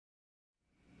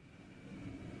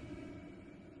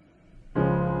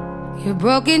You're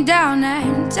broken down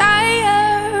and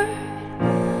tired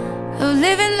of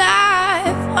living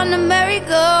life on the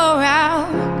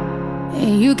merry-go-round,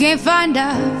 and you can't find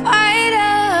a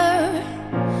fighter,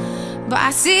 but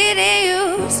I see it in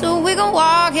you, so we gon'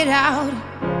 walk it out.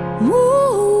 Move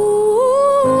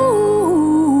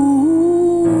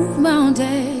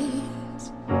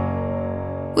mountains,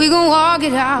 we gon' walk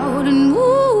it out and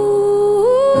move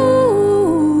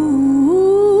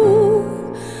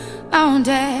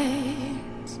mountains.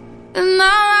 And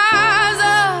I'll rise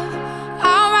up,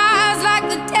 I'll rise like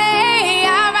the day.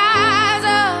 I'll rise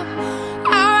up,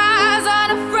 I'll rise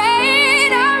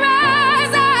unafraid. I'll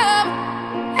rise up,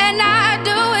 and I'll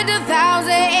do it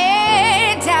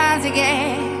 1,000 times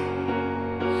again.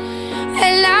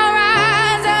 And I'll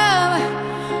rise up,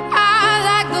 I'll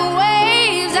like the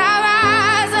waves. I'll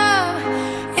rise up,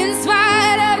 in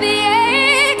spite of the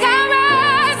ache. I'll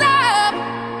rise up,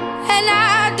 and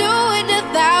I'll do it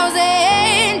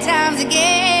 1,000 times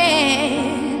again.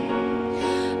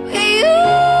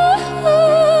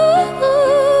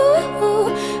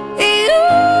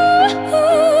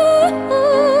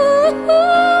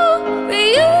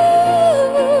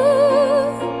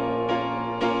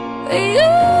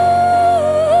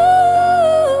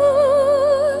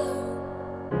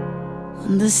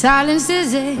 The silence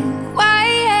isn't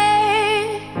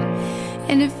quiet,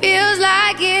 and it feels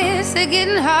like it's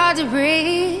getting hard to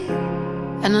breathe.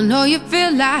 And I know you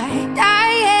feel like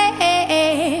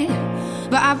dying,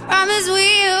 but I promise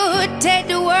we'll take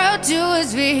the world to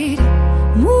its feet.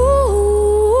 Move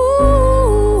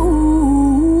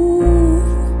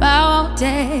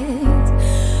mountains,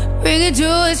 bring it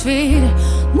to its feet.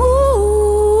 Move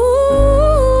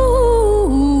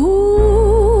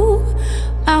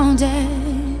mountains.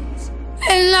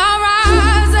 And I'll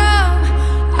rise up,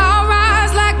 I'll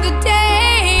rise like the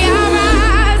day. I'll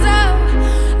rise up,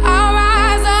 I'll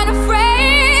rise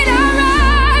unafraid. I'll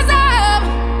rise up,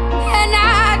 and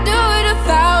I'll do it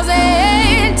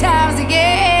 1,000 times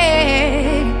again.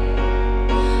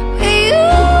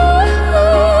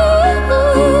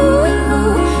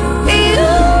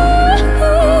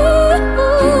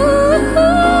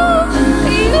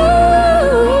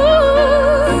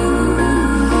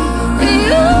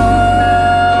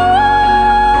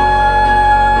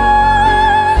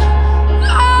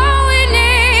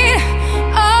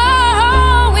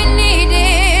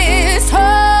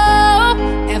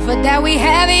 That we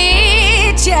have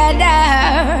each other,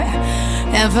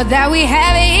 and for that we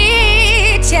have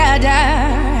each other,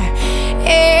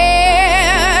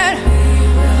 and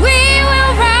we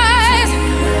will rise,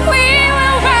 we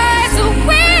will rise,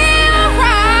 we'll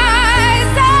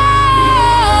rise,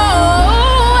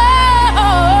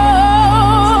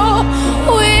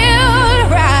 we'll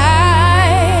rise.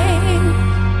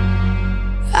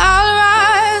 I'll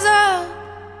rise up,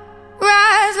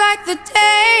 rise like the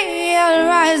day. I'll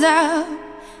rise up,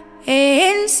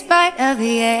 in spite of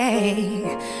the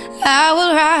ache. I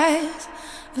will rise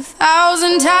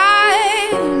 1,000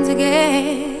 times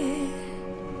again.